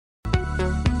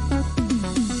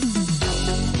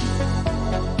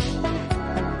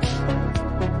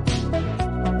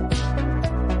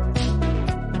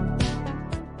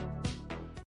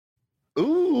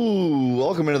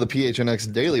Welcome into the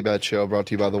PHNX Daily Bet Show, brought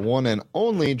to you by the one and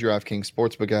only DraftKings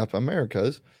Sportsbook app,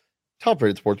 America's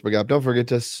top-rated sportsbook app. Don't forget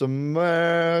to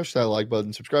smash that like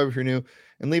button, subscribe if you're new,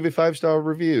 and leave a 5-star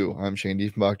review. I'm Shane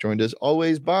Diefenbach, joined as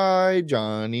always by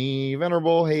Johnny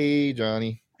Venerable. Hey,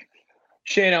 Johnny.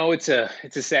 Shane, it's a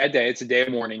sad day. It's a day of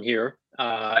mourning here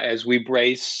as we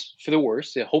brace for the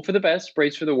worst, hope for the best,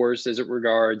 brace for the worst as it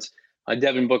regards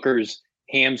Devin Booker's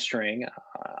hamstring.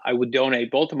 I would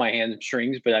donate both of my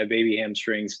hamstrings, but I have baby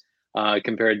hamstrings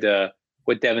compared to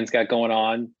what Devin's got going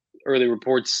on. Early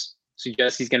reports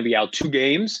suggest he's going to be out 2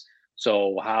 games.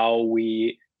 So how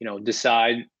we,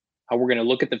 decide how we're going to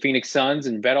look at the Phoenix Suns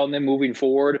and bet on them moving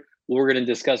forward, we're going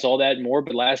to discuss all that and more.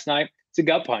 But last night, it's a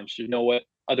gut punch. There's no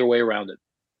other way around it.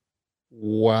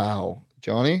 Wow.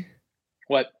 Johnny?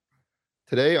 What?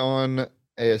 Today on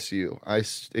ASU, I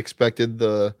expected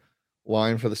the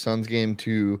line for the Suns game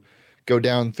to go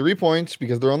down 3 points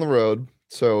because they're on the road.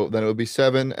 So then it would be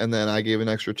 7. And then I gave an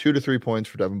extra 2 to 3 points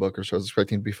for Devin Booker. So I was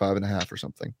expecting it to be 5.5 or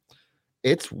something.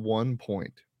 It's 1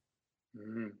 point.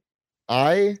 Mm-hmm.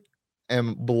 I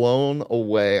am blown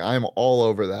away. I'm all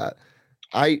over that.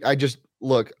 I just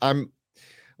look,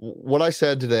 what I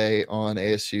said today on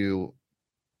ASU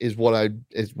is what I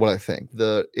think.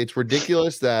 It's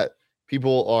ridiculous that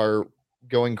people are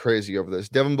going crazy over this.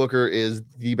 Devin Booker is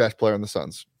the best player on the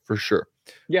Suns for sure.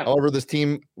 Yeah. However, this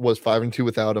team was 5-2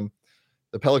 without him.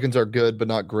 The Pelicans are good, but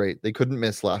not great. They couldn't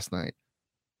miss last night.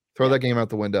 Throw that game out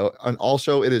the window. And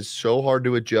also, it is so hard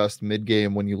to adjust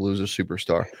mid-game when you lose a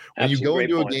superstar. When you go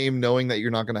into a game knowing that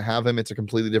you're not going to have him, it's a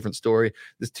completely different story.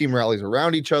 This team rallies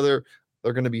around each other.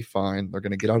 They're going to be fine. They're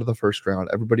going to get out of the first round.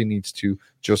 Everybody needs to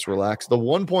just relax. The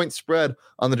 1-point spread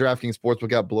on the DraftKings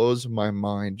Sportsbook app blows my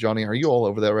mind. Johnny, are you all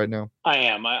over that right now? I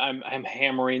am. I'm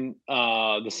hammering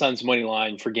the Suns money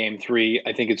line for Game 3.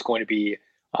 I think it's going to be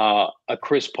a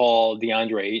Chris Paul,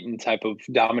 DeAndre Ayton type of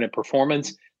dominant performance.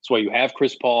 That's why you have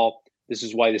Chris Paul. This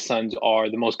is why the Suns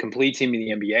are the most complete team in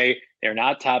the NBA. They're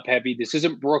not top heavy. This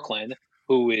isn't Brooklyn,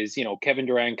 who is Kevin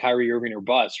Durant, Kyrie Irving, or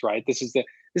bust. Right? This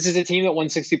is a team that won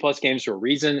 60-plus games for a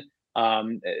reason.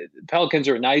 Pelicans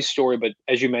are a nice story, but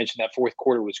as you mentioned, that fourth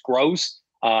quarter was gross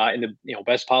in the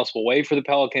best possible way for the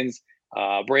Pelicans.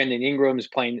 Brandon Ingram is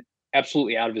playing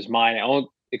absolutely out of his mind. I don't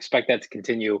expect that to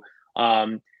continue.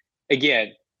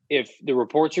 Again, if the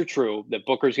reports are true that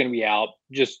Booker's going to be out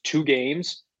just 2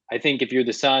 games, I think if you're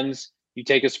the Suns, you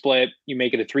take a split, you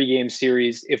make it a 3-game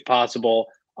series if possible,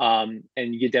 and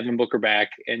you get Devin Booker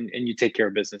back and you take care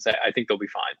of business. I think they'll be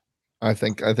fine. I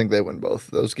think they win both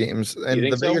those games. And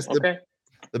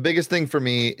the biggest thing for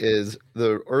me is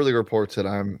the early reports that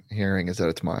I'm hearing is that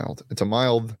it's mild. It's a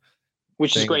mild,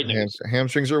 which is great news.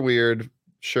 Hamstrings are weird,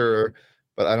 sure,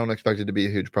 but I don't expect it to be a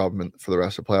huge problem for the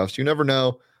rest of the playoffs. You never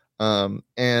know.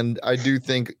 And I do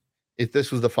think if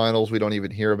this was the finals, we don't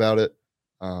even hear about it.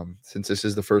 Since this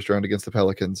is the first round against the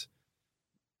Pelicans,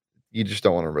 you just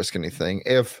don't want to risk anything.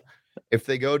 If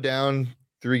they go down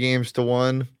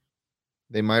 3-1,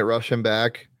 they might rush him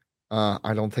back.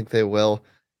 I don't think they will.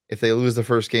 If they lose the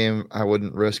first game, I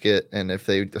wouldn't risk it. And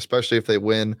especially if they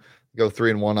win, go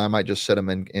 3-1, I might just set them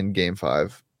in Game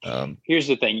 5. Here's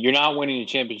the thing: you're not winning a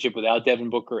championship without Devin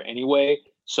Booker anyway.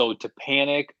 So to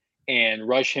panic and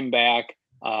rush him back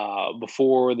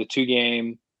before the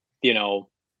 2-game,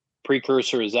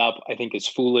 precursor is up, I think is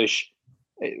foolish.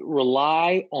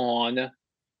 Rely on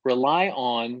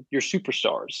your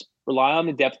superstars. Rely on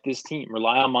the depth of this team.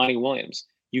 Rely on Monty Williams.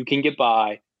 You can get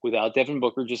by without Devin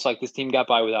Booker, just like this team got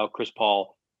by without Chris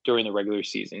Paul during the regular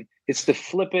season. It's the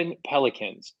flippin'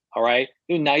 Pelicans, all right?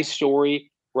 They're a nice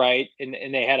story, right? And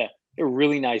they had a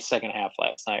really nice second half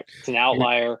last night. It's an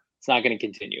outlier. It's not going to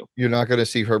continue. You're not going to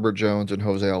see Herbert Jones and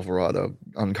Jose Alvarado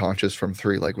unconscious from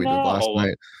 3 like we did last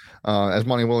night. As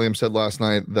Monty Williams said last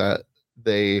night, that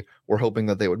they were hoping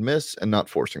that they would miss and not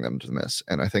forcing them to miss.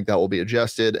 And I think that will be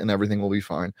adjusted and everything will be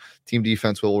fine. Team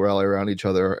defense will rally around each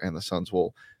other and the Suns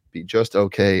will be just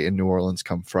okay in New Orleans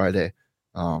come Friday.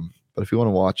 But if you want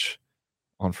to watch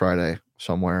on Friday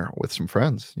somewhere with some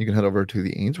friends, you can head over to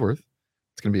the Ainsworth.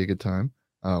 It's going to be a good time.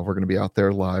 We're going to be out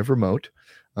there live remote,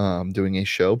 doing a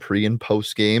show pre and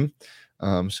post game.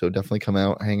 So definitely come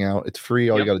out, hang out. It's free.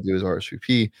 All you got to do is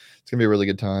RSVP. It's going to be a really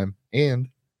good time. And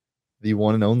the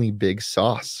one and only Big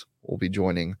Sauce will be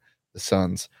joining the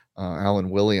Suns,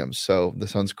 Alan Williams. So the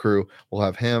Suns crew will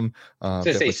have him.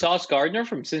 Did I say Sauce Gardner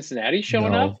from Cincinnati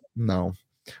showing up? No.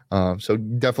 So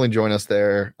definitely join us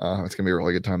there. It's going to be a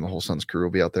really good time. The whole Suns crew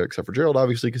will be out there, except for Gerald,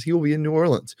 obviously, because he will be in New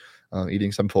Orleans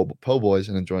eating some po' boys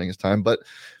and enjoying his time. But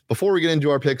before we get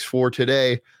into our picks for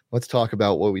today, let's talk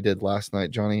about what we did last night.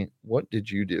 Johnny, what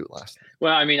did you do last night?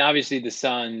 Well, I mean, obviously the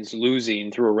Suns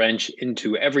losing threw a wrench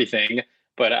into everything.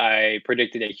 but I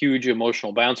predicted a huge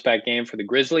emotional bounce back game for the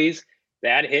Grizzlies.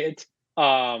 That hit.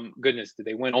 Goodness, did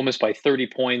they win almost by 30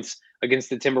 points against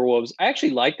the Timberwolves? I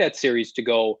actually like that series to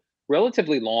go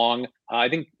relatively long. I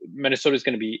think Minnesota is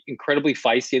going to be incredibly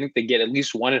feisty. I think they get at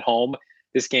least one at home.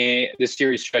 This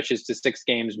series stretches to 6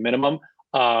 games minimum.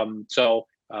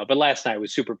 But last night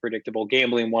was super predictable.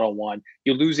 Gambling 101.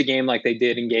 You lose a game like they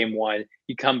did in game one,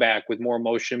 you come back with more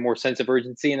emotion, more sense of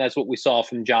urgency, and that's what we saw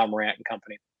from John Morant and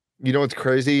company. You know what's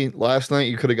crazy? Last night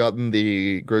you could have gotten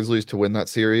the Grizzlies to win that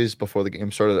series before the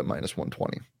game started at minus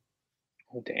 120.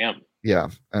 Oh, damn. Yeah,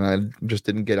 and I just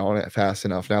didn't get on it fast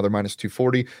enough. Now they're minus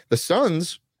 240. The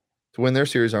Suns, to win their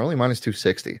series, are only minus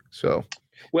 260. So,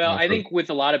 well, I think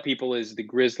with a lot of people is the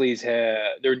Grizzlies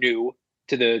they're new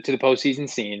to the postseason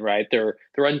scene, right? They're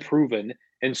unproven,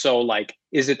 and so like,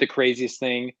 is it the craziest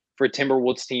thing for a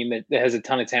Timberwolves team that has a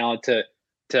ton of talent to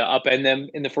upend them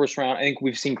in the first round? I think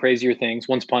we've seen crazier things.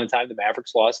 Once upon a time, the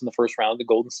Mavericks lost in the first round to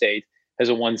Golden State as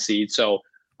a 1 seed. So,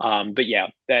 but yeah,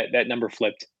 that number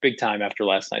flipped big time after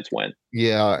last night's win.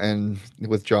 Yeah, and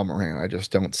with John Morant, I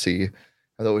just don't see,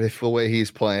 although if the way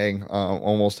he's playing,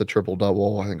 almost a triple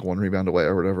double, I think 1 rebound away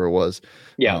or whatever it was.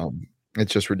 Yeah,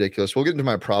 it's just ridiculous. We'll get into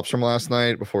my props from last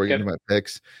night before we get into my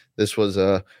picks. This was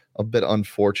a bit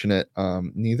unfortunate.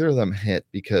 Neither of them hit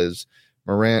because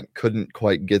Morant couldn't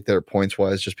quite get there points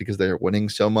wise just because they were winning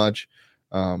so much.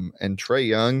 And Trae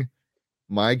Young,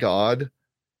 my God,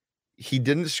 he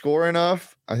didn't score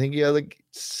enough. I think he had like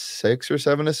 6 or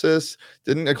 7 assists.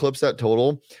 Didn't eclipse that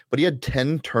total, but he had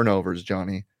 10 turnovers,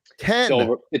 Johnny.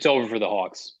 10. It's over for the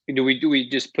Hawks. Do we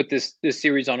just put this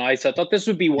series on ice? I thought this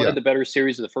would be one of the better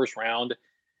series of the first round.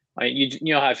 You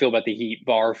know how I feel about the Heat.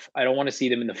 Barf. I don't want to see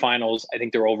them in the finals. I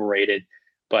think they're overrated.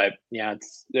 But yeah,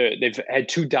 they've had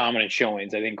 2 dominant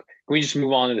showings. I think. Can we just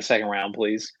move on to the second round,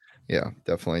 please? Yeah,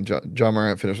 definitely. John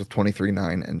Morant finished with 23,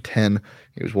 9, and 10.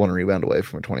 He was 1 rebound away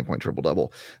from a 20-point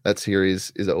triple-double. That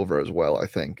series is over as well, I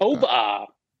think.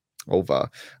 Over.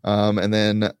 And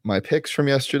then my picks from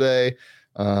yesterday,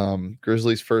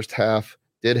 Grizzlies first half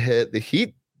did hit. The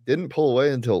Heat didn't pull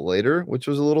away until later, which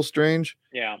was a little strange.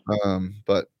 Yeah.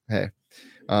 But hey,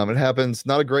 it happens.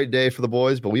 Not a great day for the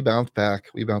boys, but we bounced back.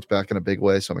 We bounced back in a big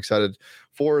way. So I'm excited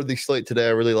for the slate today.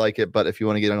 I really like it. But if you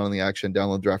want to get in on the action,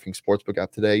 download the DraftKings Sportsbook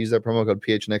app today. Use that promo code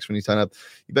PHNX when you sign up.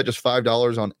 You bet just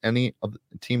 $5 on any of the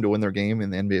team to win their game in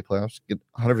the NBA playoffs. Get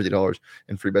 $150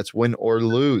 in free bets, win or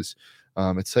lose.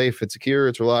 It's safe, it's secure,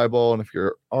 it's reliable. And if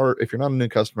you're not a new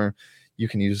customer, you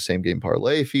can use the same game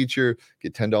parlay feature,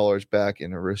 get $10 back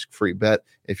in a risk-free bet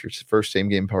if your first same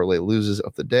game parlay loses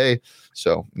of the day.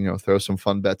 So, throw some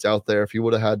fun bets out there. If you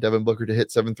would have had Devin Booker to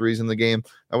hit 7 threes in the game,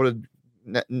 I would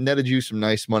have netted you some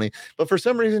nice money. But for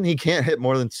some reason, he can't hit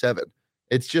more than 7.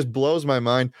 It just blows my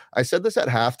mind. I said this at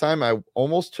halftime. I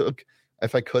almost took,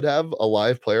 if I could have, a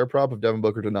live player prop of Devin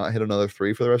Booker to not hit another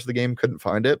 3 for the rest of the game. Couldn't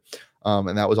find it.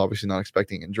 And that was obviously not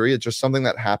expecting injury. It's just something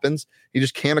that happens. He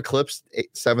just can't eclipse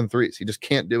 7 threes. He just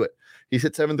can't do it. He's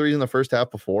hit 7 threes in the first half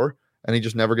before, and he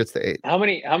just never gets to 8. How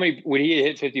many would he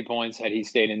hit 50 points had he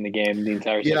stayed in the game the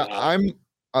entire second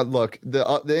half? Look,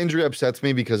 the injury upsets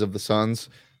me because of the Suns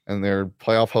and their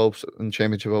playoff hopes and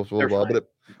championship hopes, blah, blah, but it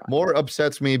more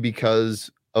upsets me because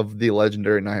of the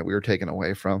legendary night we were taken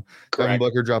away from. Devin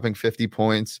Booker dropping 50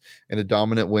 points in a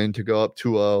dominant win to go up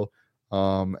 2-0.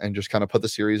 And just kind of put the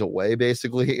series away,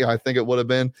 basically. I think it would have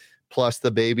been, plus the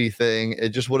baby thing. It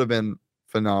just would have been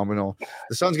phenomenal.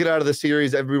 The Suns get out of the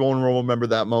series. Everyone will remember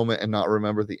that moment and not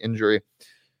remember the injury.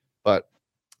 But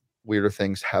weirder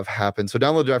things have happened. So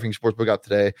download the DraftKings Sportsbook app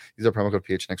today. Use our promo code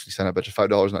PHNX. We sign up. Bet just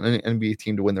 $5 on any NBA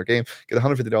team to win their game. Get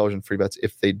 $150 in free bets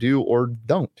if they do or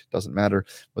don't. Doesn't matter.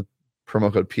 With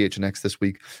promo code PHNX this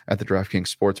week at the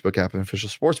DraftKings Sportsbook app, an official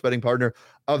sports betting partner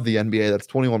of the NBA. That's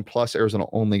 21 plus, Arizona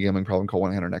only. Gambling problem, call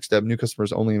 1-800-NEXT-STEP. New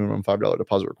customers only, minimum $5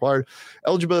 deposit required.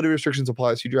 Eligibility restrictions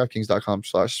apply. See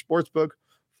DraftKings.com/sportsbook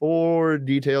for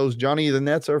details. Johnny, the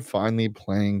Nets are finally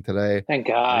playing today. Thank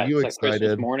God. Are you excited? Like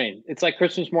Christmas morning. It's like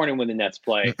Christmas morning when the Nets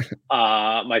play.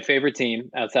 My favorite team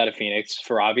outside of Phoenix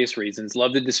for obvious reasons.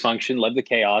 Love the dysfunction, love the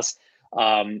chaos.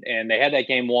 And they had that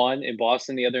game 1 in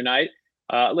Boston the other night.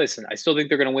 Listen, I still think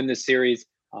they're going to win this series.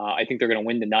 I think they're going to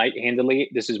win tonight handily.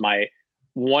 This is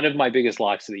one of my biggest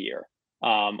locks of the year.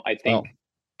 I think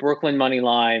Brooklyn money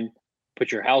line,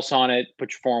 put your house on it,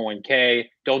 put your 401k.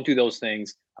 Don't do those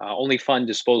things. Only fund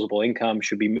disposable income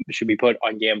should be put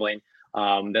on gambling.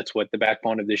 That's what the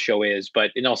backbone of this show is.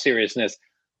 But in all seriousness,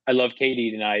 I love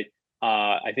KD tonight.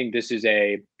 I think this is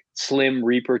a Slim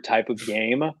Reaper type of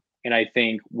game. And I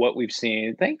think what we've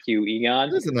seen, thank you, Egon.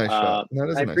 That is a nice shot. That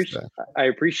is a nice shot. I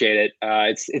appreciate it.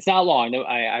 It's not long.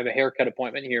 I have a haircut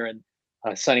appointment here in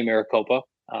sunny Maricopa.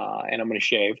 and I'm going to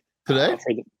shave. Today?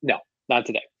 No, not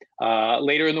today.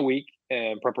 Later in the week,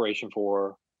 in preparation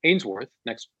for Ainsworth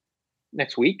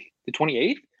next week, the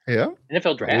 28th. Yeah. NFL A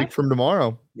week draft. from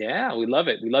tomorrow. Yeah, we love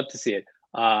it. We love to see it.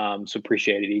 So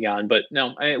appreciate it, Egon. But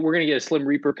no, we're going to get a Slim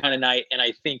Reaper kind of night, and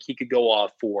I think he could go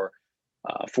off for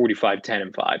 45, 10,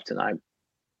 and 5 tonight.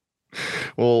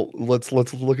 Well, let's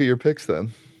look at your picks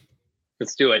then.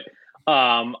 Let's do it.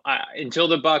 Until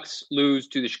the Bucks lose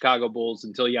to the Chicago Bulls,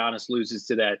 until Giannis loses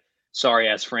to that sorry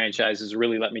ass franchise has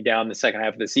really let me down the second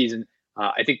half of the season.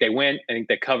 I think they win. I think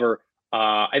they cover.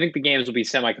 I think the games will be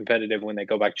semi-competitive when they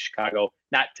go back to Chicago.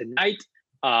 Not tonight.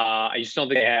 I just don't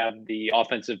think they have the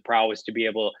offensive prowess to be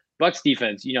able. Bucks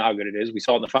defense, you know how good it is. We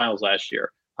saw it in the finals last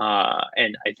year.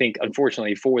 And I think,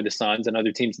 unfortunately, for the Suns and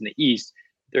other teams in the East,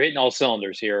 they're hitting all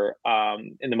cylinders here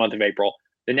in the month of April.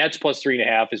 The Nets plus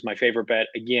 3.5 is my favorite bet,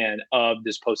 again, of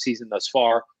this postseason thus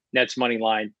far. Nets money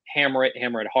line, hammer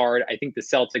it hard. I think the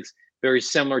Celtics, very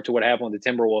similar to what happened with the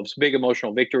Timberwolves, big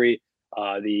emotional victory.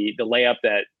 The layup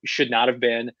that should not have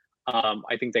been.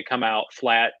 I think they come out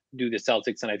flat, do the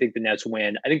Celtics, and I think the Nets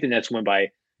win. I think the Nets win by,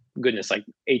 goodness, like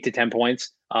 8 to 10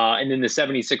 points. And then the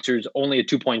 76ers, only a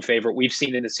 2-point favorite. We've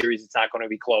seen in the series it's not going to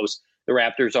be close. The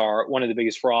Raptors are one of the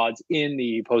biggest frauds in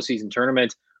the postseason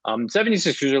tournament.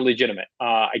 76ers are legitimate.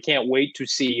 I can't wait to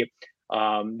see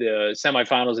the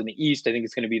semifinals in the East. I think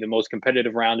it's going to be the most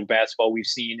competitive round of basketball we've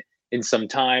seen in some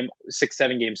time,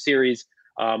 6-7 game series.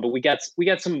 But we got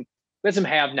some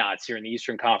have-nots here in the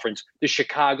Eastern Conference. The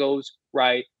Chicagos,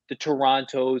 right? The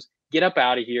Torontos, get up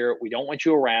out of here. We don't want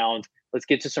you around. Let's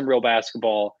get to some real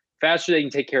basketball. Faster they can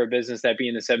take care of business, that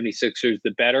being the 76ers,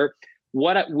 the better.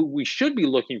 What we should be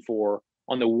looking for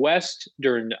on the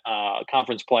Western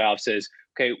Conference playoffs is,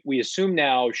 okay, we assume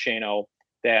now, Shano,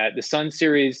 that the Sun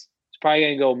series is probably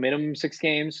going to go minimum 6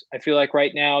 games, I feel like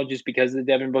right now, just because of the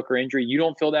Devin Booker injury. You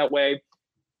don't feel that way.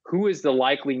 Who is the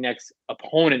likely next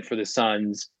opponent for the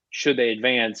Suns should they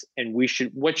advance? And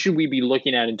what should we be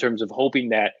looking at in terms of hoping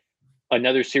that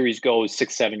another series goes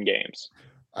 6-7 games?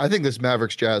 I think this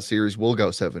Mavericks Jazz series will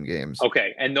go 7 games.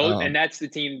 Okay, and that's the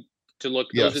team to look.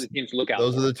 Yes, those are the teams to look out.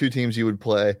 Those are the 2 teams you would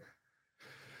play.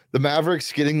 The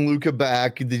Mavericks getting Luka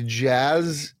back. The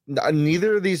Jazz.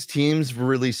 Neither of these teams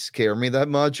really scare me that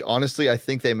much. Honestly, I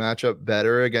think they match up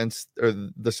better against, or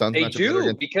the Suns. They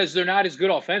do, because they're not as good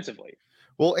offensively.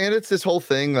 Well, and it's this whole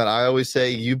thing that I always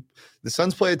say: the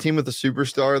Suns play a team with a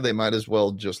superstar, they might as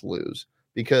well just lose,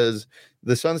 because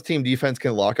the Suns team defense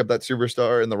can lock up that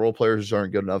superstar, and the role players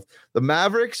aren't good enough. The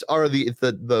Mavericks are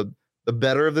the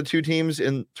better of the 2 teams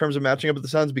in terms of matching up with the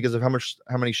Suns, because of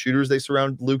how many shooters they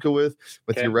surround Luka with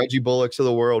okay. Your Reggie Bullocks of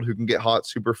the world who can get hot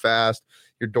super fast,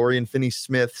 your Dorian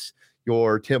Finney-Smiths,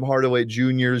 your Tim Hardaway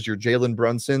Juniors, your Jalen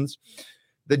Brunsons.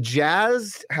 The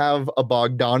Jazz have a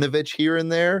Bogdanovich here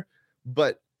and there,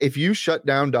 but if you shut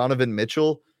down Donovan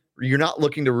Mitchell, you're not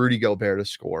looking to Rudy Gobert to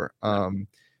score.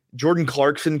 Jordan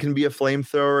Clarkson can be a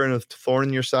flamethrower and a thorn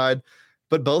in your side,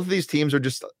 but both of these teams are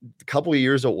just a couple of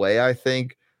years away, I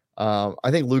think. I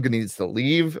think Luka needs to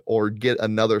leave or get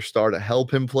another star to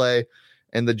help him play.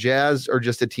 And the Jazz are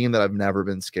just a team that I've never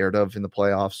been scared of in the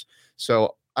playoffs.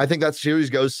 So I think that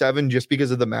series goes 7 just because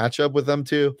of the matchup with them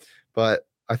 2. But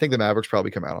I think the Mavericks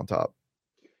probably come out on top.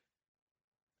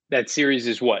 That series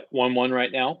is what, 1-1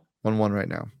 right now? 1-1 right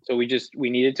now. So we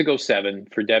needed to go 7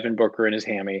 for Devin Booker and his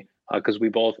hammy, because we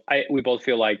both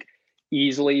feel like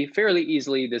fairly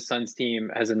easily, the Suns team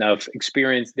has enough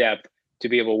experience, depth to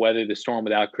be able to weather the storm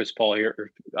without Chris Paul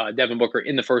here, Devin Booker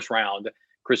in the first round.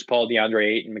 Chris Paul, DeAndre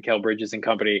Ayton, Mikal Bridges and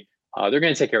company, they're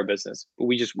going to take care of business. But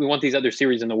we want these other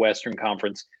series in the Western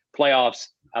Conference playoffs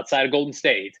outside of Golden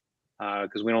State,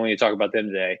 because we don't need to talk about them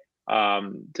today,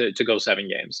 to go 7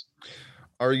 games.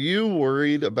 Are you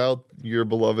worried about your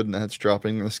beloved Nets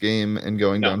dropping this game and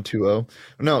going down 2-0?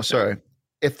 No, sorry.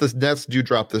 If the Nets do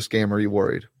drop this game, are you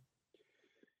worried?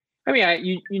 I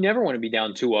mean, you never want to be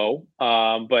down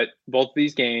 2-0, but both of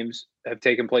these games have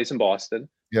taken place in Boston.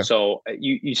 Yeah. So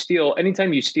you steal,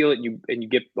 anytime you steal it and you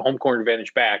get the home court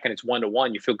advantage back and it's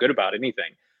 1-1, you feel good about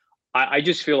anything. I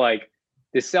just feel like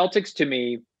the Celtics, to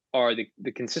me, are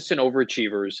the consistent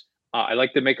overachievers. I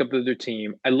like the makeup of their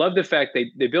team. I love the fact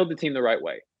they build the team the right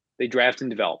way. They draft and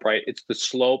develop, right? It's the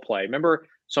slow play. Remember,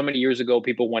 so many years ago,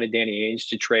 people wanted Danny Ainge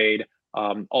to trade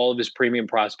all of his premium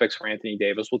prospects for Anthony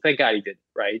Davis. Well, thank God he didn't,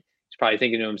 right? He's probably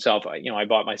thinking to himself, I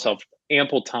bought myself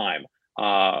ample time,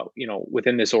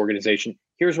 within this organization.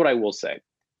 Here's what I will say.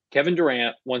 Kevin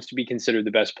Durant wants to be considered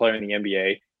the best player in the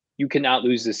NBA. You cannot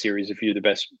lose this series if you're the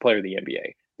best player in the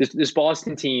NBA. This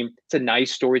Boston team, it's a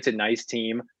nice story. It's a nice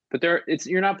team, but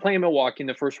you're not playing Milwaukee in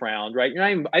the first round, right?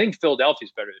 I think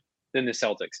Philadelphia's better than the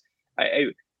Celtics.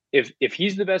 if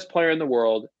he's the best player in the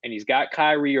world and he's got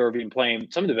Kyrie Irving playing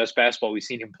some of the best basketball we've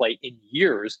seen him play in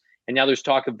years, and now there's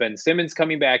talk of Ben Simmons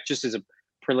coming back just as a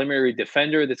preliminary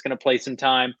defender that's going to play some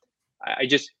time. I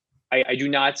do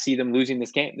not see them losing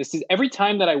this game. This is every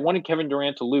time that I wanted Kevin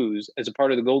Durant to lose as a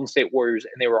part of the Golden State Warriors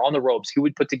and they were on the ropes, he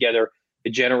would put together a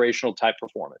generational type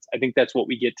performance. I think that's what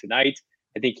we get tonight.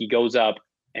 I think he goes up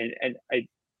and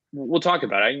we'll talk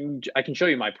about it. I can show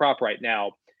you my prop right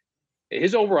now.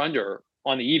 His over-under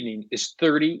on the evening is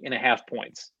 30.5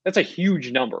 points. That's a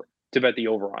huge number to bet the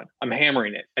over on. I'm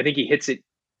hammering it. I think he hits it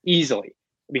easily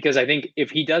because I think if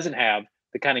he doesn't have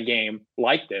the kind of game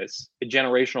like this, a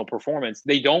generational performance,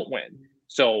 they don't win.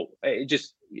 So it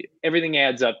just everything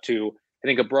adds up to, I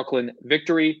think, a Brooklyn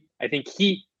victory. I think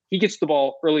he gets the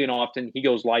ball early and often. He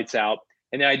goes lights out.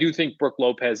 And then I do think Brook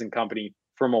Lopez and company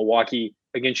for Milwaukee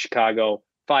against Chicago,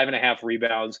 5.5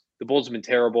 rebounds. The Bulls have been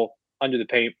terrible under the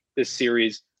paint this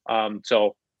series. Those are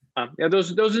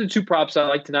the two props I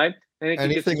like tonight. I think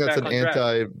anything that's an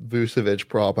anti-Vucevic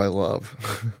prop, I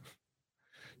love.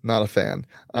 Not a fan.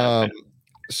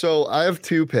 So I have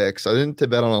 2 picks. I didn't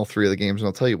bet on all 3 of the games, and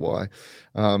I'll tell you why.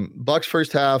 Bucks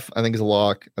first half, I think, is a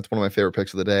lock. That's one of my favorite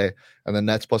picks of the day. And then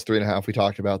Nets plus 3.5. We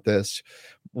talked about this.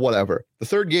 Whatever. The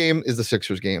third game is the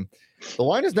Sixers game. The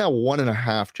line is now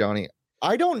 1.5, Johnny.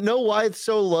 I don't know why it's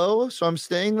so low, so I'm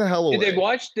staying the hell away.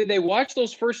 Did they watch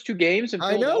those first 2 games?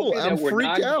 I know. I'm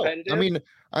freaked out. I mean,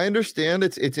 I understand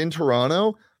it's in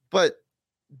Toronto, but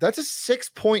that's a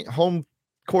 6-point home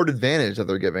court advantage that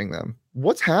they're giving them.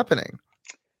 What's happening?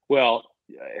 Well,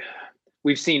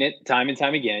 we've seen it time and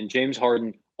time again. James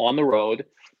Harden on the road,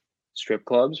 strip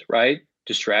clubs, right?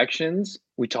 Distractions.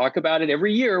 We talk about it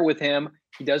every year with him.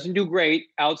 He doesn't do great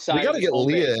outside. We got to get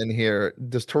Leah in here.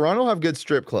 Does Toronto have good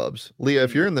strip clubs? Leah,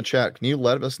 if you're in the chat, can you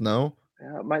let us know?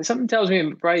 Something tells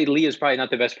me probably Leah's probably not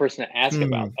the best person to ask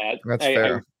about that. That's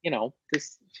fair.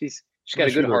 She's got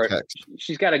a good heart.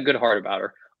 She's got a good heart about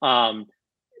her.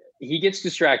 He gets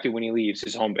distracted when he leaves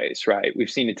his home base, right? We've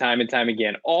seen it time and time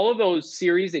again. All of those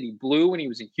series that he blew when he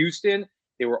was in Houston,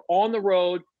 they were on the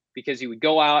road because he would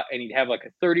go out and he'd have like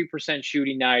a 30%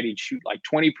 shooting night. He'd shoot like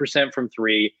 20% from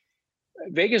 3.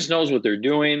 Vegas knows what they're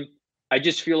doing. I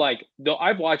just feel like, though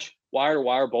I've watched wire to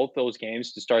wire both those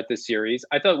games to start this series,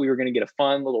 I thought we were going to get a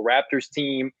fun little Raptors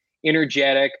team,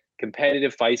 energetic,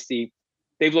 competitive, feisty.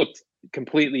 They've looked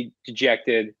completely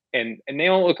dejected, and they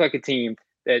don't look like a team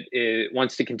that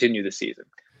wants to continue the season.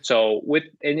 So with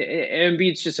and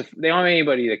Embiid's they don't have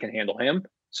anybody that can handle him.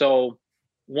 So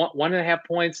 1.5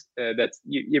 points, that's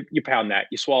you pound that,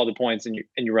 you swallow the points, and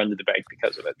you run to the bank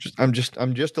because of it. I'm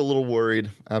just a little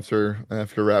worried after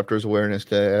Raptors Awareness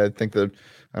Day. I don't think the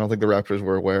Raptors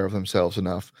were aware of themselves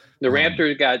enough. The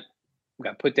Raptors got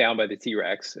put down by the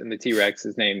T-Rex, and the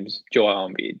T-Rex's name's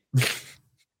Joel Embiid.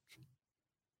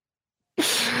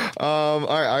 All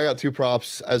right, I got 2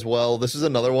 props as well. This is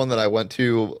another one that I went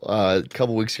to a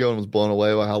couple weeks ago and was blown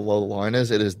away by how low the line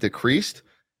is. It is decreased.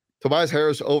 Tobias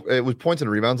Harris, it was points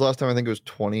and rebounds last time. I think it was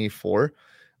 24.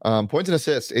 Points and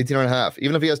assists, 18.5.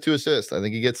 Even if he has 2 assists, I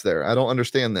think he gets there. I don't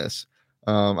understand this.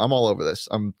 I'm all over this.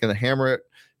 I'm gonna hammer it.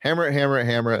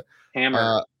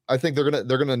 I think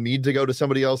they're gonna need to go to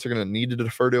somebody else. They're gonna need to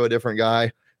defer to a different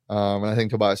guy. And I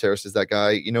think Tobias Harris is that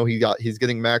guy. You know, he's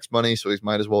getting max money, so he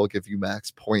might as well give you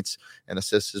max points and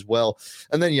assists as well.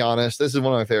 And then Giannis, this is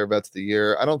one of my favorite bets of the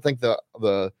year. I don't think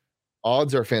the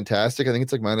odds are fantastic. I think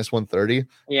it's like minus 130.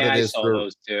 Yeah, I saw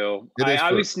those too.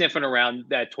 I was sniffing around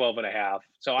that 12.5.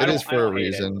 So it is for a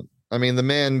reason. I mean, the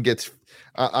man gets.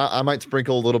 I might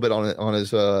sprinkle a little bit on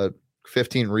his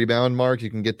 15 rebound mark. You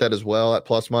can get that as well at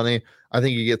plus money. I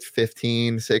think he gets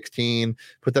 15, 16.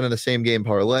 Put that in the same game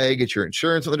parlay. Get your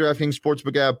insurance on the DraftKings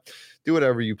Sportsbook app. Do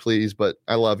whatever you please. But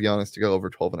I love Giannis to go over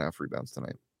 12.5 rebounds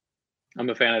tonight. I'm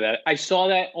a fan of that. I saw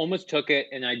that, almost took it,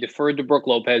 and I deferred to Brook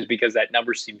Lopez because that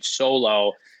number seemed so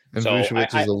low. And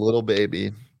Vucevic is a little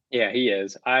baby. Yeah, he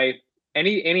is.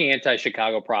 Any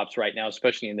anti-Chicago props right now,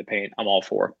 especially in the paint, I'm all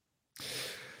for.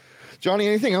 Johnny,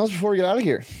 anything else before we get out of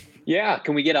here? Yeah,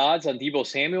 can we get odds on Deebo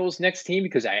Samuel's next team?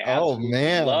 Because I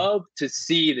absolutely love to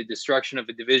see the destruction of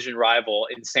a division rival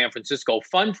in San Francisco.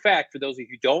 Fun fact, for those of you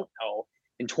who don't know,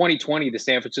 in 2020, the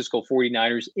San Francisco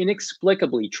 49ers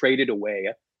inexplicably traded away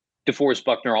DeForest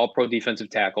Buckner, all-pro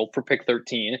defensive tackle, for pick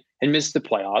 13 and missed the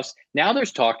playoffs. Now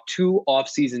there's talk 2 off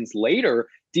seasons later,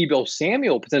 Deebo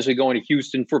Samuel potentially going to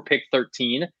Houston for pick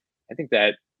 13. I think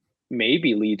that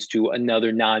maybe leads to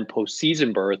another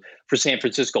non-postseason berth for San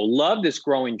Francisco. Love this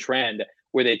growing trend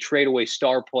where they trade away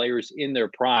star players in their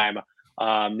prime.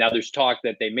 Now there's talk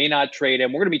that they may not trade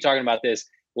him. We're going to be talking about this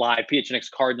live,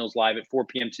 PHNX Cardinals live at 4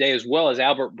 p.m. today, as well as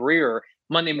Albert Breer,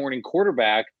 Monday morning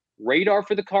quarterback, radar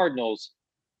for the Cardinals,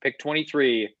 pick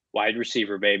 23, wide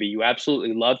receiver, baby. You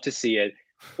absolutely love to see it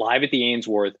live at the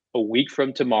Ainsworth a week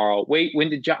from tomorrow. Wait, when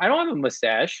did I don't have a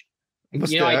mustache.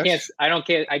 Mustache.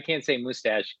 I can't say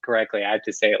mustache correctly. I have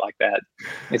to say it like that.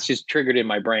 It's just triggered in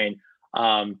my brain.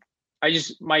 My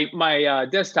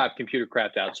desktop computer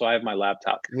crapped out, so I have my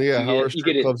laptop. Yeah, how are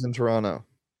strip clubs in Toronto?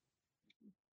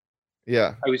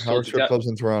 Yeah, how are strip clubs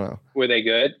in Toronto? Were they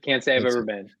good? Can't say I've ever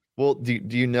been. Well, do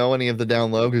you know any of the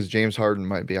down low? Because James Harden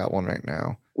might be at one right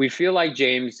now. We feel like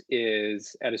James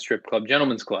is at a strip club,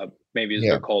 gentleman's club, maybe as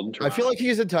they're called in Toronto. I feel like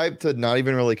he's the type to not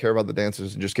even really care about the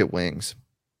dancers and just get wings.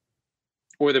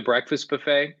 Or the breakfast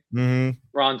buffet,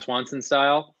 Ron Swanson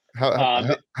style.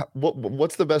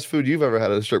 What's the best food you've ever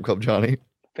had at a strip club, Johnny?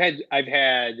 I've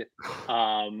had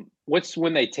what's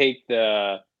when they take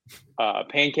the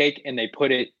pancake and they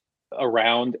put it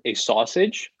around a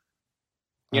sausage?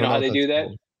 You know how they do that?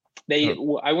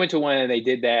 I went to one and they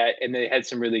did that, and they had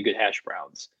some really good hash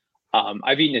browns.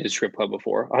 I've eaten at a strip club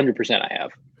before. 100% I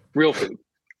have. Real food.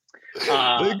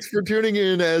 Thanks for tuning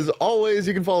in. As always,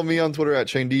 you can follow me on Twitter at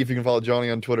Shane Deef. You can follow Johnny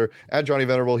on Twitter at Johnny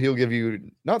Venerable. He'll give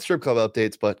you not strip club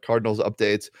updates, but Cardinals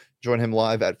updates. Join him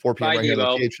live at 4 p.m. right here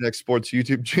on the PHNX Sports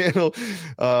YouTube channel.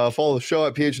 Follow the show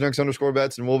at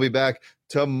PHNX_bets, and we'll be back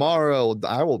tomorrow.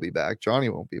 I will be back. Johnny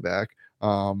won't be back.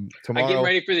 Tomorrow. I'm getting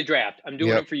ready for the draft. I'm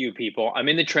doing it for you people. I'm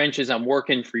in the trenches. I'm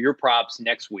working for your props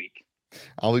next week.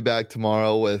 I'll be back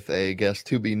tomorrow with a guest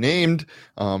to be named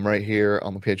right here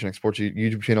on the PHNX Sports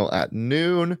YouTube channel at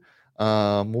noon.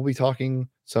 We'll be talking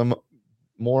some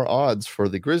more odds for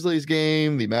the Grizzlies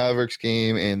game, the Mavericks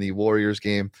game, and the Warriors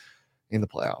game in the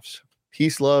playoffs.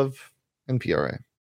 Peace, love, and PRA.